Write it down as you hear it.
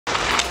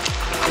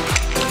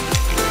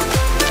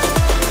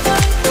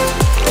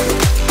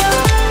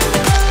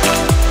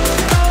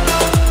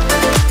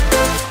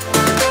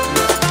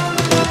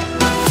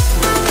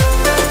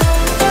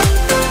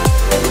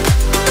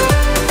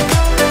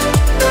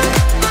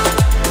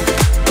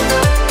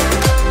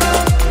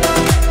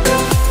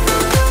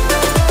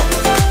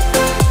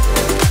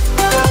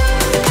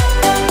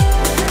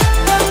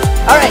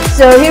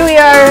So here we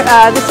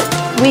are,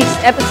 this week's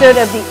episode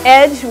of The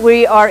Edge.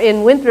 We are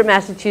in Winthrop,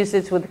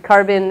 Massachusetts with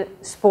Carbon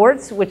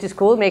Sports, which is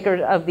cool,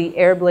 maker of the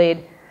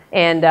AirBlade.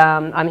 And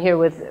I'm here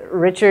with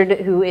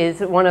Richard, who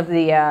is one of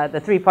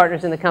the three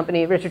partners in the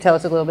company. Richard, tell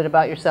us a little bit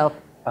about yourself.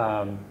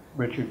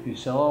 Richard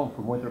Fusillo, I'm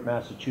from Winthrop,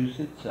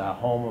 Massachusetts,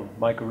 home of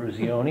Michael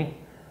Ruzioni.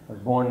 I was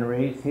born and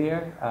raised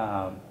here.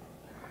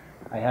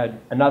 I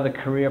had another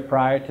career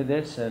prior to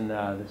this, and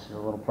this is a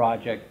little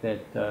project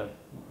that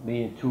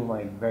me and two of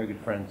my very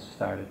good friends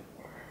started.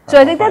 So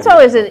I think that's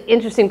always an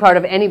interesting part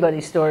of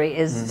anybody's story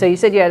is, so you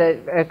said you had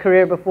a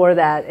career before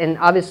that, and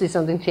obviously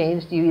something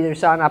changed. You either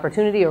saw an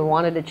opportunity or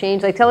wanted to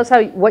change. Like, tell us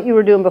what you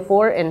were doing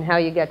before and how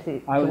you got to where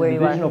you are. I was the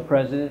divisional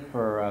president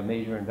for a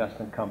major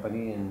investment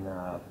company in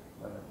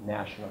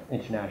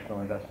international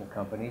investment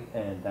company,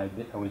 and I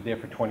was there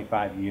for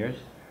 25 years.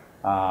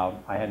 I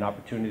had an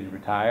opportunity to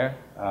retire,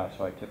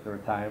 so I took the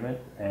retirement,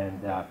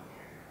 and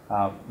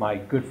my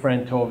good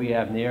friend Tovi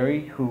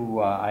Avneri, who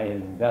I had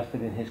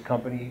invested in his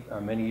company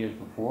many years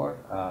before,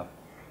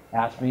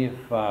 asked me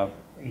if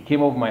he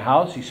came over to my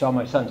house. He saw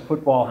my son's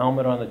football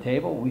helmet on the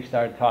table. We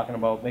started talking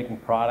about making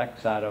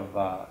products out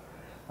of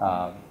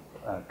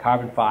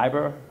carbon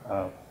fiber,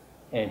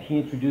 and he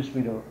introduced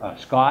me to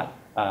Scott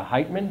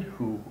Heitman,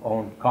 who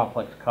owned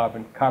Complex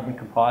Carbon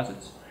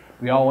Composites.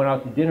 We all went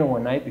out to dinner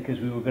one night because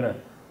we were going to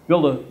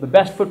build the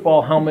best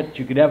football helmet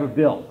you could ever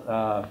build.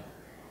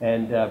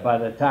 And by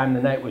the time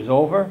the night was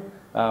over,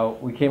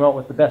 we came out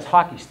with the best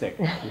hockey stick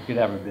you could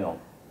ever build.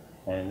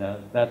 And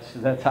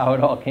that's how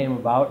it all came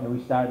about. And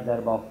we started that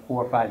about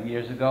 4 or 5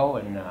 years ago.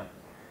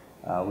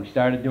 And we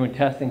started doing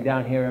testing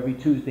down here every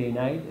Tuesday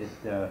night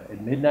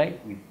at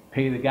midnight. We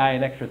pay the guy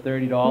an extra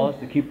 $30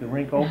 to keep the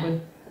rink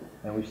open.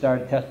 And we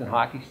started testing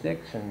hockey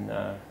sticks.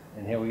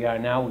 And here we are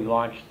now. We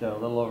launched a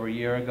little over a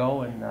year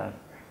ago, and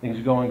things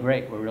are going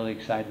great. We're really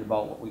excited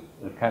about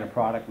the kind of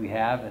product we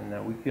have,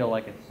 and we feel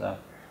like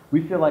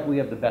we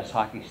have the best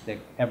hockey stick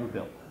ever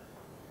built.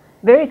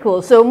 Very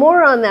cool. So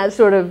more on that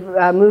sort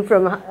of move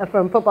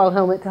from football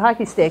helmet to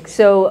hockey stick.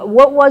 So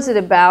what was it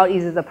about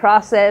either the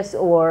process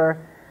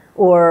or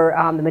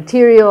the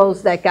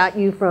materials that got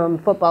you from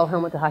football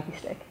helmet to hockey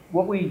stick?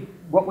 What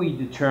we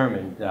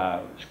determined,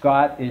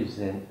 Scott is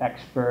an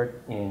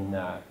expert in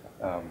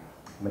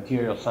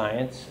material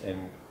science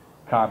and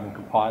carbon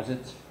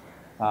composites.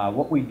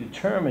 What we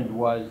determined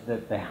was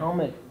that the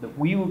helmet that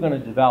we were going to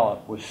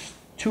develop was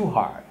too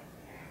hard.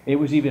 It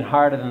was even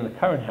harder than the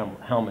current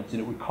helmets, and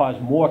it would cause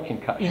more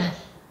concussions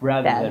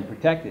rather than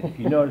protect it. If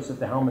you notice that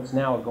the helmets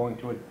now are going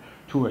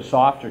to a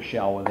softer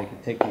shell where they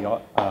can take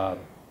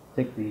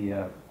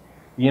the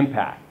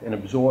impact and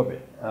absorb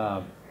it.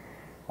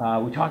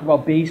 We talked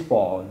about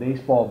baseball and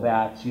baseball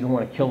bats. You don't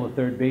want to kill the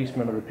third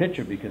baseman or the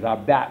pitcher because our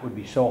bat would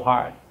be so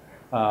hard.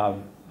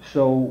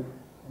 So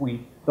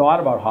we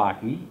thought about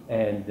hockey,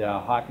 and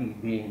hockey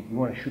being you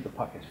want to shoot the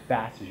puck as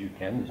fast as you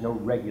can. There's no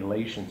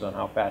regulations on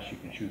how fast you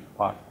can shoot the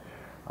puck.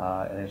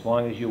 And as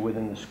long as you're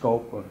within the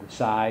scope of the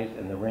size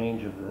and the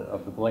range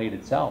of the blade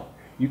itself,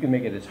 you can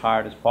make it as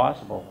hard as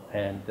possible.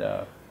 And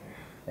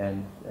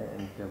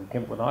we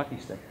came up with a hockey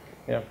stick.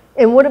 Yeah.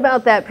 And what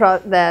about that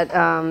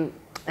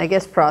I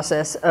guess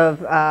process of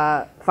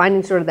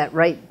finding sort of that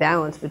right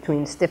balance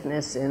between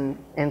stiffness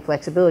and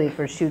flexibility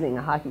for shooting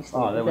a hockey stick?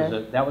 Oh,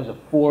 that was a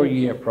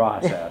 4-year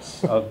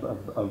process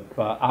of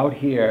out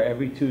here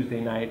every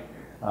Tuesday night.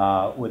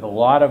 With a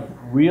lot of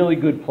really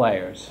good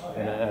players,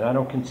 and I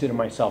don't consider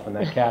myself in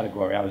that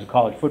category. I was a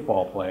college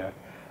football player,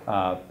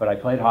 but I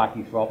played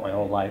hockey throughout my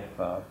whole life,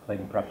 played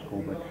in prep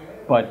school.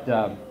 But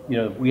you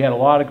know, we had a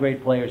lot of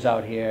great players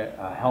out here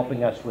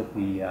helping us with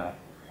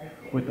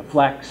the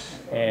flex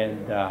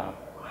and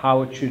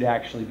how it should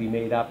actually be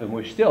made up. And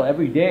we're still,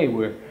 every day,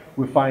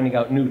 we're finding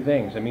out new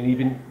things. I mean,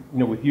 even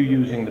with you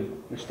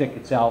using the stick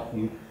itself,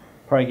 you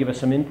probably give us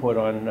some input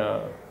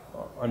on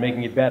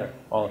making it better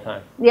all the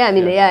time. Yeah, I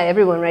mean, yeah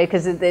everyone, right?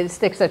 Because the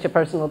stick's such a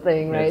personal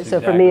thing, right? That's so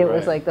exactly for me, it right.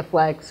 was like the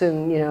flex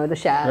and the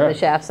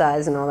shaft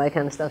size and all that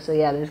kind of stuff. So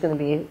yeah, there's going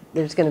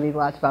to be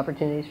lots of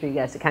opportunities for you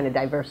guys to kind of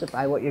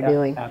diversify what you're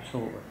doing.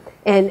 Absolutely.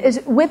 And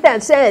with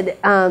that said,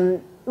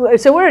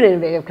 so we're an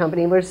innovative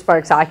company. We're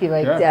Sparx Hockey,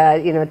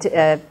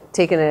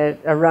 taking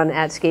a run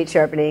at skate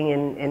sharpening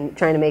and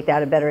trying to make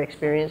that a better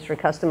experience for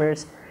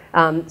customers.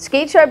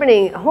 Skate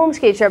sharpening, home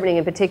skate sharpening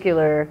in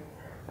particular.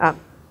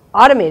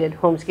 Automated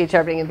home skate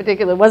sharpening in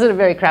particular wasn't a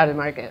very crowded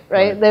market,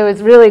 right? There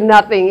was really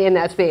nothing in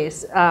that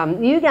space.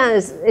 You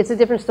guys, it's a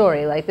different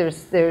story. Like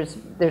there's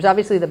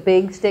obviously the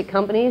big stick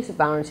companies,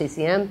 Bauer and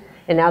CCM,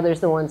 and now there's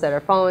the ones that are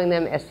following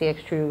them,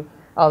 STX True,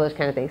 all those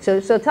kind of things.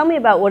 So tell me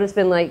about what it's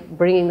been like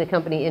bringing the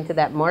company into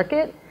that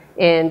market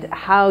and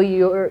how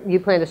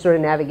you plan to sort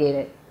of navigate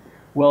it.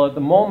 Well, at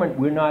the moment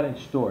we're not in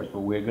stores, but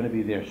we're going to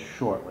be there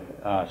shortly.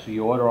 So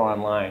you order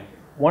online.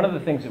 One of the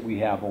things that we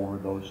have over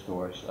those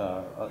stores,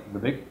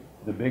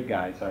 the big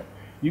guys are,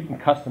 you can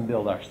custom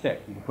build our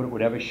stick. You can put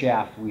whatever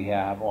shaft we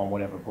have on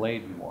whatever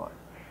blade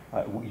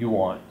you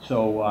want.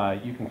 So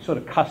you can sort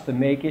of custom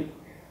make it.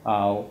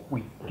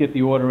 We get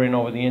the order in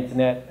over the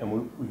internet,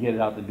 and we get it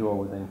out the door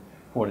within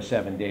 4 to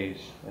 7 days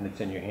and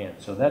it's in your hand.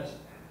 So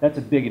that's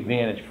a big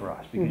advantage for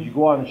us, because you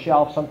go on the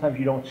shelf, sometimes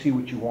you don't see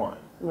what you want.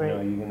 Right. You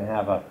know, you're going to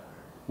have a,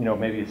 you know,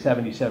 maybe a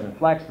 77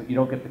 flex, but you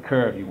don't get the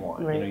curve you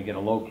want. Right. You know, you get a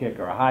low kick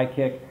or a high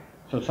kick.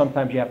 So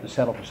sometimes you have to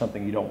settle for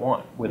something you don't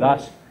want. With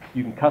us,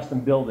 you can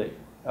custom build it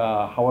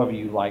however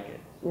you like it.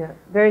 Yeah,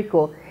 very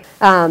cool.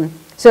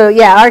 So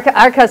yeah,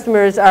 our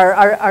customers,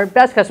 our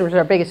best customers,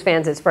 our biggest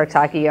fans at Sparx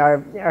Hockey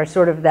are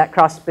sort of that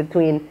cross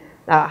between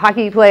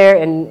hockey player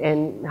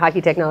and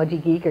hockey technology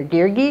geek or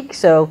gear geek.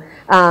 So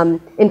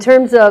in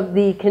terms of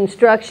the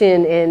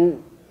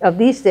construction of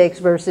these sticks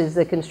versus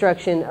the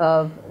construction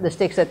of the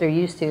sticks that they're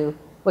used to,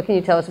 what can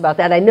you tell us about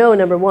that? I know,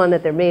 number one,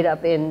 that they're made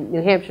up in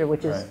New Hampshire,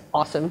 which is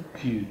awesome.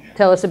 Huge.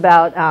 Tell us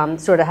about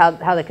sort of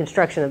how the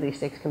construction of these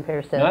sticks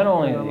compares to Not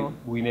only normal.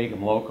 we make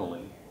them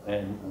locally,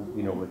 and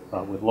you know,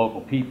 with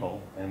local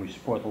people, and we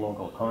support the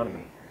local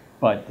economy,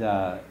 but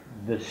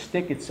the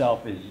stick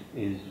itself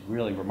is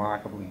really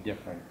remarkably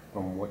different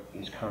from what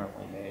is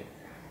currently made.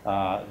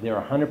 They're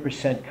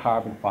 100%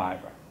 carbon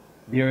fiber.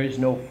 There is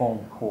no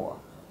foam core.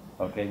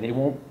 Okay, they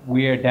won't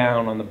wear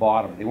down on the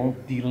bottom. They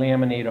won't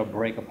delaminate or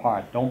break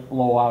apart. Don't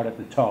blow out at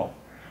the toe.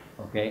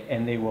 Okay,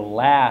 and they will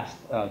last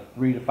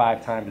 3 to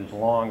 5 times as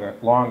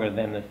longer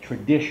than the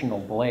traditional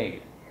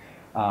blade.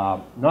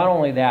 Not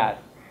only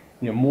that,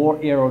 they're more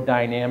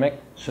aerodynamic,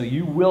 so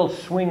you will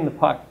swing the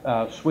puck,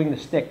 swing the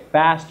stick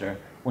faster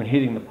when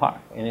hitting the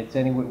puck. And it's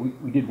anywhere,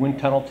 we did wind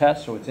tunnel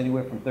tests, so it's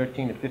anywhere from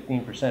 13 to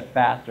 15%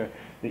 faster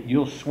that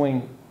you'll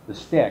swing the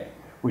stick,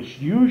 which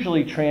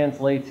usually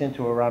translates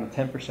into around a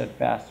 10%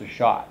 faster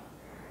shot.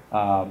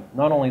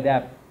 Not only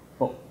that,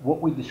 but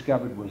what we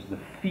discovered was the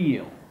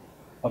feel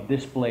of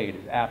this blade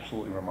is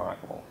absolutely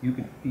remarkable. You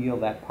can feel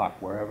that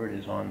puck wherever it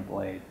is on the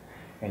blade,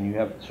 and you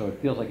have, so it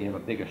feels like you have a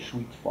bigger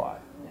sweet spot.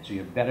 So you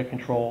have better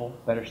control,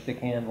 better stick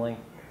handling,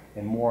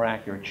 and more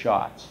accurate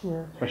shots,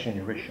 especially in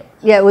your wrist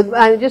shots. Yeah,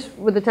 just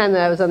with the time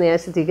that I was on the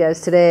ice with you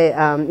guys today,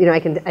 you know, I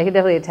can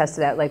definitely attest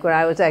to that. Like when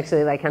I was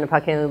actually like kind of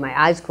puck handling with my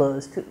eyes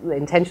closed,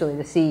 intentionally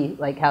to see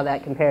like how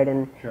that compared,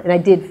 and I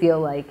did feel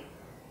like,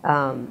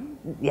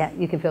 yeah,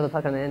 you can feel the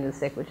puck on the end of the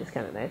stick, which is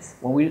kind of nice.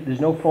 Well,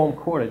 there's no foam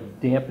core to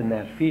dampen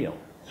that feel,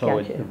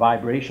 so the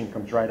vibration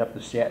comes right up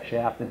the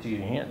shaft into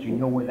your hands. You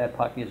know where that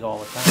puck is all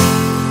the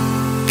time.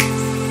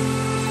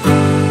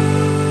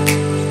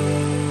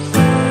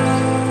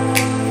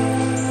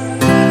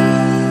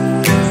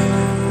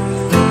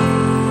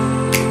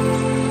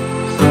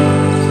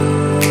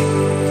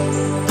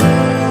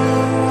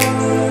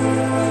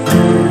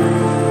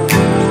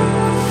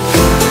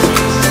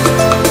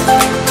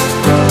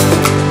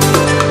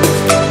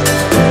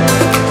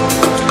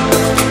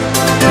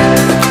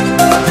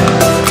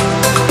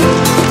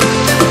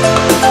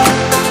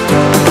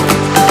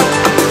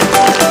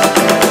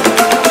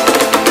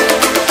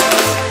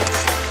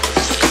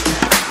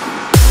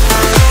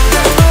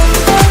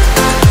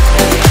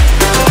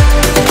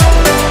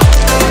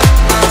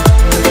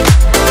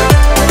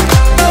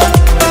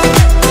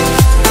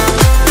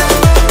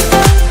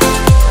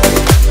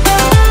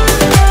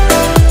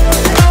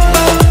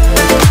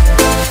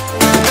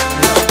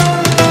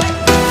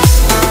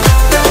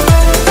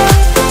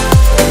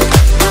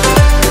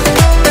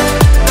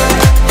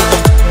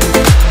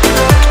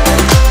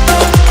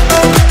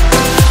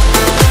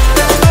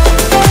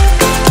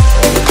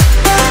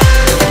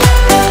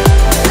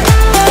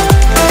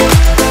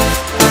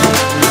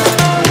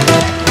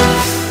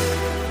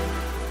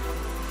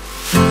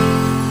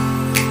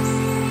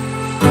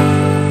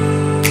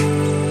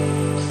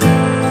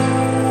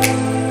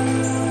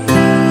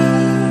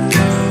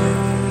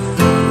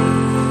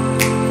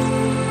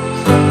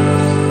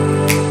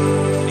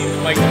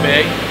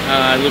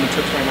 I live in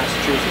Tewksbury,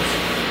 Massachusetts.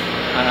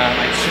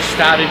 I just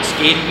started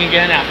skating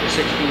again after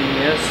 16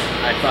 years.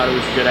 I thought it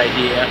was a good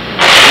idea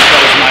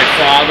because my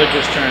father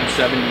just turned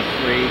 73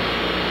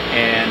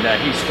 and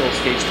he still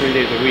skates 3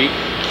 days a week.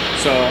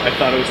 So I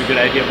thought it was a good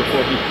idea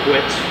before he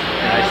quits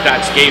and I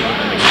started skating with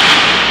him again.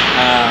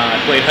 I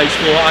played high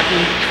school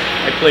hockey,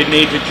 I played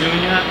major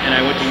junior, and I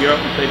went to Europe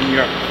and played in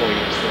Europe for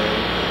 4 years for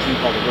a team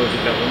called the Rosie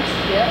Villains.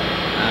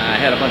 I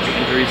had a bunch of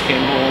injuries,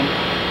 came home,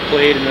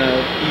 played in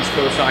the East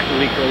Coast Hockey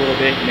League for a little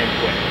bit, and then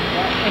quit.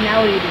 And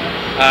now what do you do?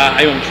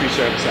 I own a tree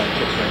service out of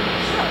Tewksbury.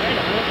 Oh, right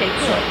on. Okay,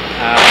 cool.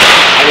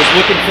 I was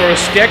looking for a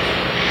stick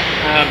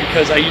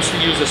because I used to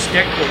use a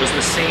stick that was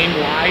the same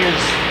lie as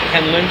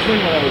Ken Linsman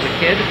when I was a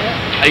kid.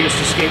 I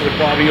used to skate with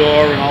Bobby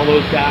Orr and all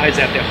those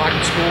guys at their hockey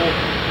school,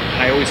 and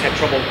I always had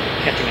trouble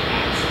catching a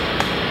pass.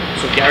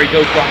 So Gary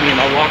Doak brought me in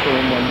our locker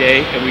room one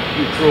day, and we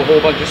threw a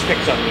whole bunch of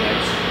sticks on the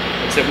ice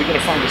and said, we got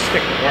to find a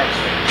stick that works.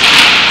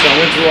 So I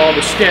went through all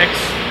the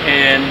sticks,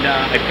 and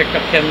I picked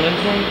up Ken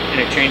Linsman, and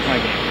it changed my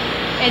game.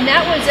 And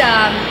that was,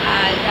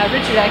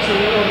 Richard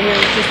actually over here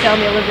was just telling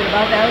me a little bit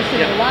about that. It was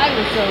because the lie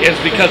was so... It's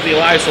because the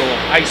lie was so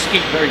low. I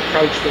skate very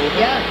crouched over.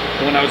 Yeah.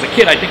 And when I was a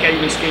kid, I think I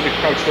even skated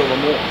crouched over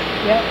more.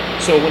 Yep.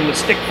 So when the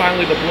stick,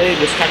 finally the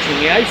blade was touching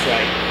the ice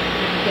right,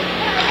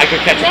 I could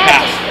catch a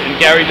pass. And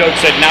Gary Doak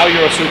said, now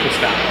you're a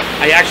superstar.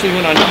 I actually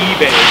went on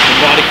eBay and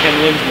bought a Ken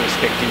Linsman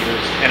stick to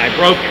use, and I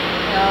broke it.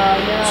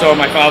 no. So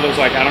my father was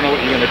like, I don't know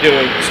what you're going to do.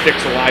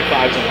 Sticks are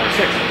Y5s and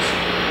Y6s.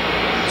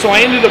 So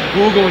I ended up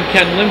Googling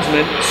Ken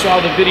Linsman, saw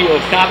the video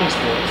of carbon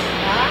sports,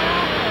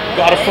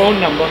 got a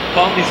phone number,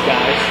 called these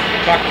guys,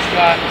 talked to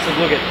Scott, and said,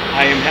 look,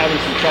 I am having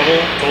some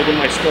trouble. Told him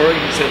my story.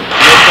 He said,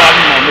 no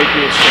problem, I'll make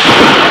you a stick.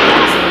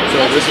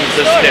 So this is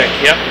the stick.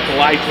 Yep, it's a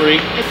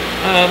Y3.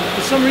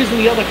 For some reason,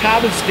 the other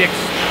carbon sticks,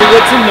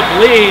 what's in the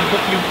blade,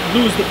 but you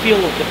lose the feel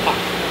of the puck.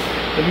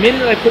 The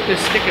minute I put this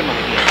stick in my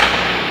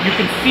hand, you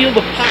can feel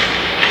the puck.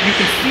 You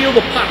can feel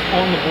the puck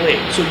on the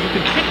blade. So you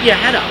can pick your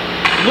head up,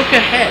 look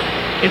ahead,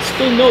 and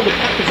still know the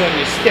puck is on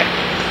your stick.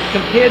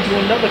 Compared to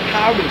another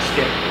carbon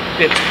stick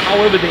that's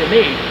however they're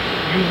made,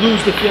 you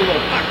lose the feel of the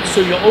puck.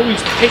 So you're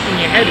always taking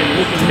your head and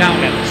looking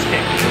down at the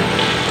stick.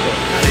 So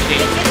kind of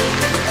dangerous.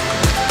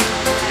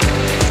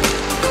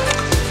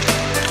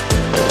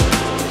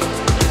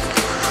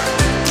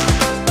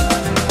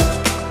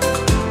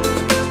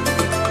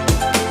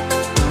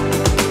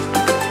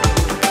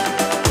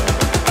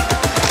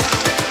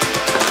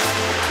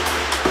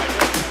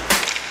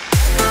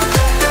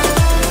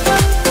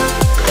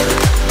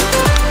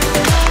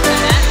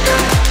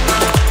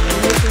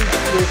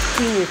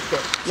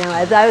 Now,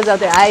 as I was out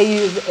there, I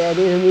use an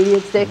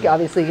intermediate stick.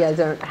 Obviously, you guys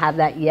don't have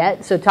that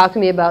yet. So talk to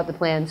me about the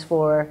plans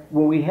for...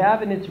 Well, we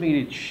have an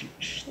intermediate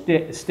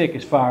stick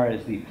as far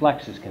as the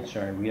flex is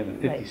concerned. We have a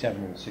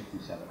 57 and a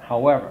 67.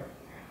 However,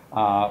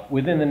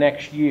 within the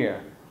next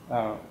year,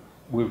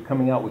 we're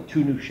coming out with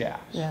 2 new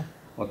shafts. Yeah.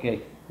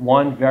 Okay,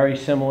 one very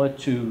similar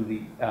to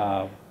the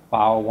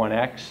Bauer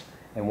 1X,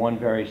 and one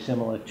very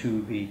similar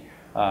to the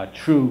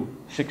True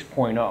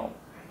 6.0.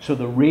 So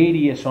the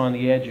radius on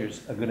the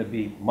edges are going to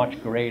be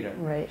much greater.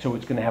 Right. So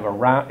it's going to have a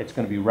round. It's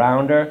going to be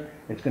rounder.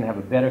 It's going to have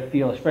a better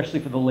feel, especially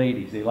for the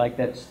ladies. They like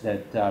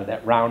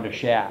that rounder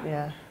shaft.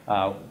 Yeah.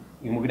 And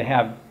we're going to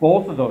have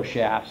both of those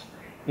shafts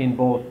in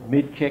both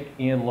mid kick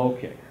and low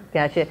kick.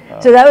 Gotcha.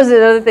 So that was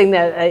another thing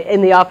that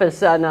in the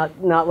office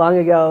not long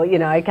ago, you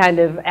know, I kind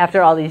of,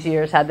 after all these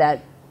years, had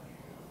that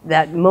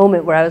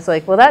moment where I was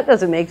like, well, that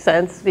doesn't make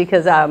sense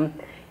because,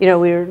 you know,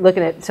 we were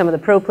looking at some of the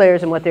pro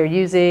players and what they're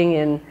using,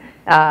 and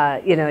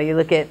you know, you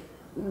look at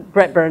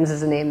Brett Burns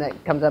is a name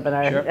that comes up in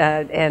our, Sure.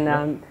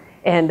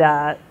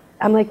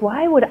 I'm like,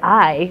 why would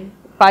I,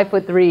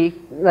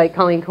 5'3", like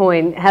Colleen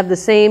Coyne, have the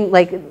same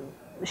like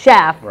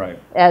shaft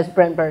as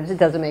Brent Burns? It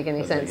doesn't make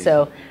any sense.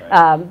 So,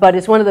 but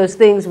it's one of those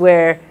things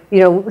where, you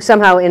know,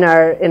 somehow in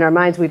our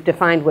minds we've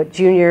defined what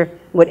junior,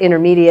 what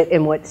intermediate,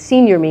 and what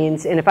senior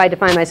means. And if I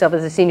define myself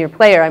as a senior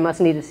player, I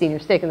must need a senior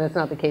stick, and that's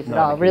not the case at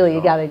all. Really,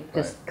 you got to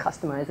just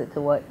customize it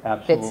to what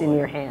fits in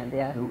your hand.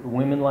 Yeah. The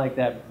women like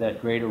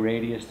that greater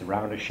radius, the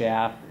rounder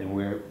shaft, and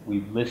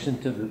we've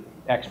listened to the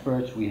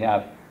experts. We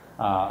have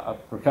a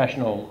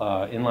professional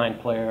inline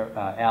player,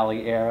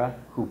 Ali Era,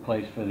 who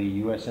plays for the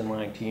U.S.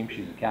 inline team.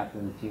 She's the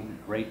captain of the team,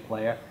 a great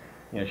player.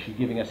 You know, she's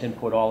giving us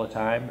input all the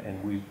time,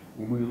 and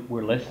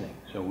we're listening.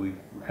 So we're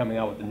coming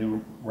out with the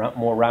new,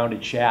 more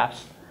rounded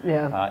shafts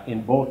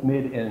in both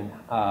mid and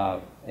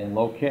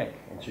low kick.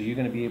 And so you're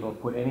going to be able to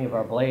put any of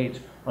our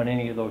blades on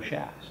any of those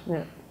shafts.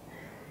 Yeah.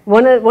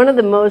 One of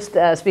the most,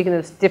 speaking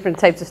of different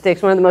types of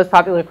sticks, one of the most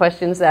popular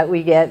questions that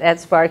we get at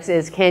Sparx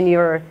is, can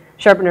your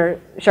sharpener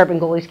sharpen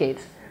goalie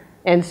skates?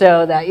 And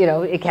so that, you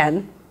know, it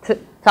can.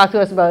 Talk to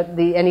us about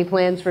any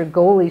plans for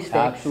goalie sticks.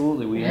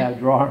 Absolutely. We have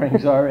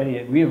drawings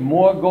already. We have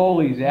more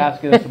goalies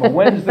asking us about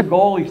when's the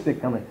goalie stick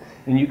coming.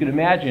 And you can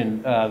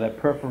imagine that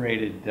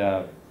perforated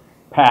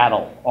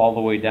paddle all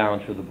the way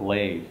down to the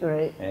blade.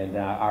 Right. And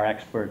our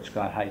expert,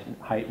 Scott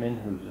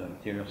Heitman, who's a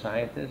material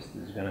scientist,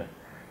 is going to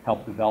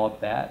help develop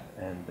that.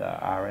 And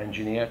our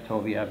engineer,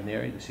 Tovi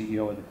Avneri, the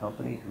CEO of the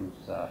company,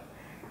 who's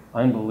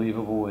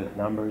unbelievable with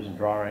numbers and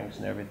drawings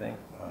and everything.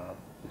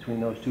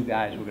 Between those two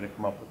guys, we're going to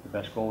come up with the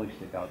best goalie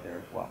stick out there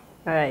as well.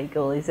 All right,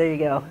 goalies, there you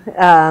go.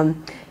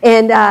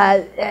 And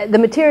the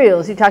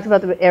materials, you talked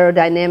about the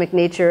aerodynamic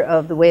nature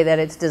of the way that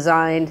it's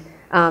designed.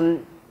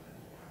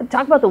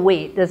 Talk about the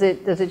weight. Does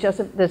it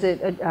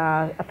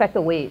affect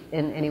the weight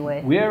in any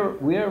way?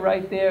 We're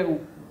right there.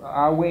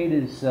 Our weight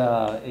is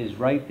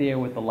right there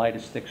with the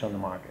lightest sticks on the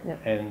market. Yep.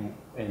 And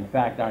in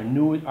fact, our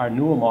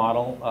newer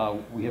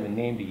model, we haven't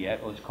named it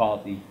yet. Let's call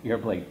it the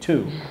AirBlade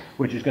 2,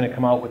 which is going to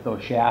come out with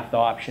those shaft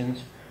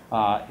options.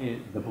 The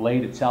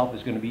blade itself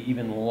is going to be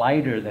even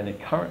lighter than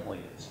it currently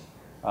is.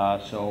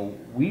 So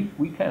we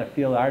kind of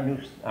feel our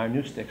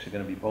new sticks are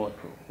going to be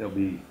bulletproof. They'll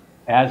be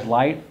as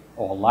light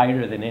or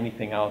lighter than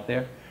anything out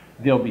there.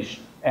 They'll be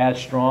as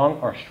strong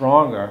or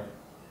stronger,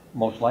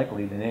 most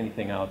likely, than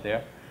anything out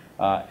there.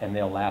 And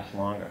they'll last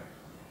longer.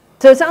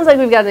 So it sounds like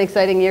we've got an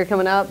exciting year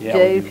coming up.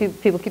 Yeah,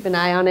 people keep an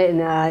eye on it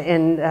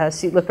and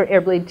look for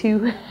AirBlade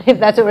 2, if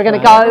that's what we're going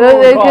to call it.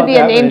 It could be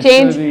a name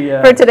change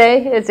for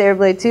today. It's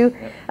AirBlade 2.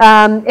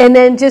 Yeah. And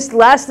then just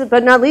last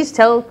but not least,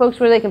 tell folks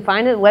where they can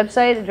find it,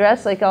 website,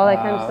 address, like all that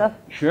kind of stuff.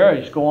 Sure,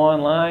 just go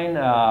online,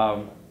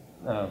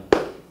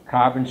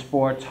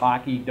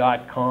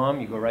 carbonsportshockey.com.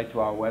 You go right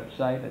to our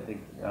website. I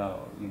think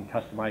you can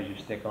customize your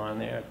stick on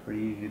there. It's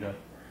pretty easy to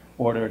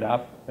order it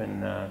up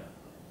and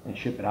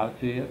ship it out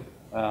to you.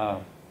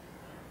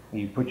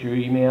 You put your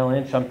email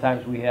in.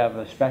 Sometimes we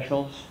have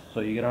specials,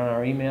 so you get on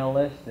our email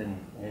list, and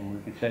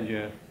we can send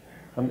you.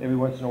 Every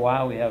once in a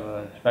while, we have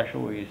a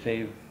special where you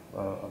save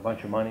a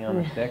bunch of money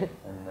on the stick,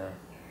 and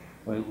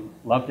we'd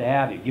love to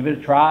have you. Give it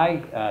a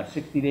try.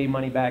 60-day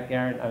money back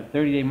guarantee,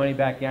 30-day money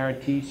back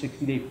guarantee,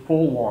 60-day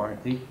full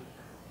warranty.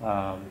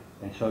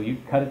 And so you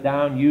cut it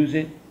down, use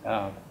it.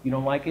 You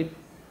don't like it,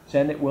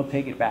 send it. We'll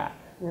take it back.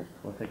 Yep.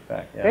 We'll take it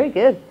back. Yeah. Very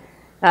good.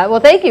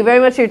 Well, thank you very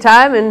much for your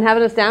time and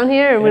having us down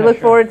here, and we look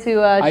forward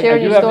to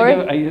sharing your story.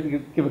 I have to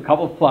give a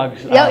couple of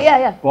plugs.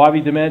 Yeah.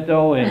 Bobby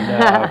Demento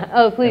and,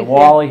 oh, please, and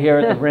Wally here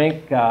at the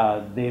rink,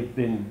 they've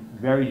been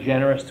very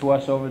generous to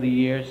us over the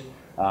years.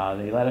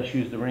 They let us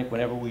use the rink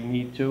whenever we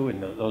need to,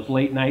 and those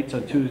late nights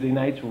on Tuesday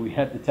nights where we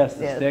had to test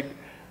the stick,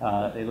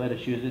 they let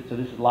us use it. So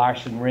this is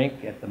Larson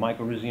Rink at the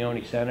Michael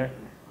Ruzzioni Center.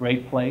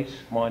 Great place.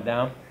 Come on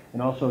down.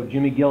 And also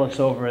Jimmy Gillis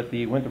over at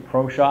the Winter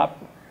Pro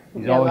Shop.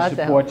 He always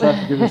supports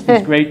us, gives us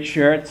these great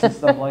shirts and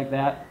stuff like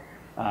that.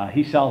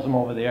 He sells them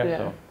over there.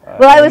 So,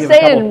 well, I was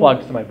saying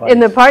plugs to my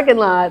in the parking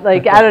lot,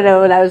 like, I don't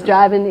know, when I was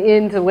driving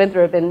into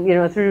Winthrop and, you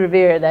know, through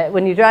Revere, that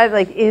when you drive,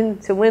 like,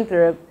 into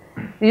Winthrop,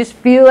 you just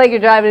feel like you're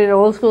driving in an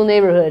old school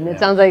neighborhood. And it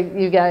sounds like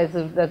you guys,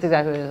 that's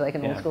exactly what it is, like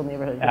an old school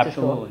neighborhood.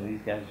 Absolutely. Cool.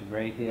 These guys are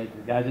great. The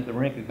guys at the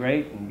rink are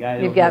great. And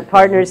guys You've got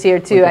partners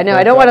here, too. I know.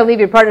 I don't want to leave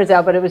your partners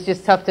out, but it was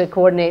just tough to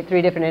coordinate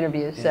 3 different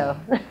interviews, so.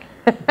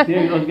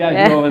 See, those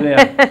guys go over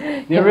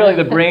there. They're really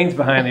the brains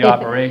behind the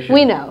operation.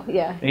 We know,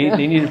 yeah.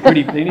 They need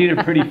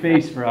a pretty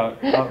face for out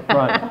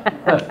front.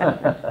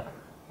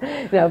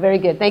 No, very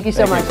good. Thank you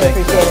so much. I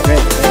appreciate it.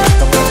 Great.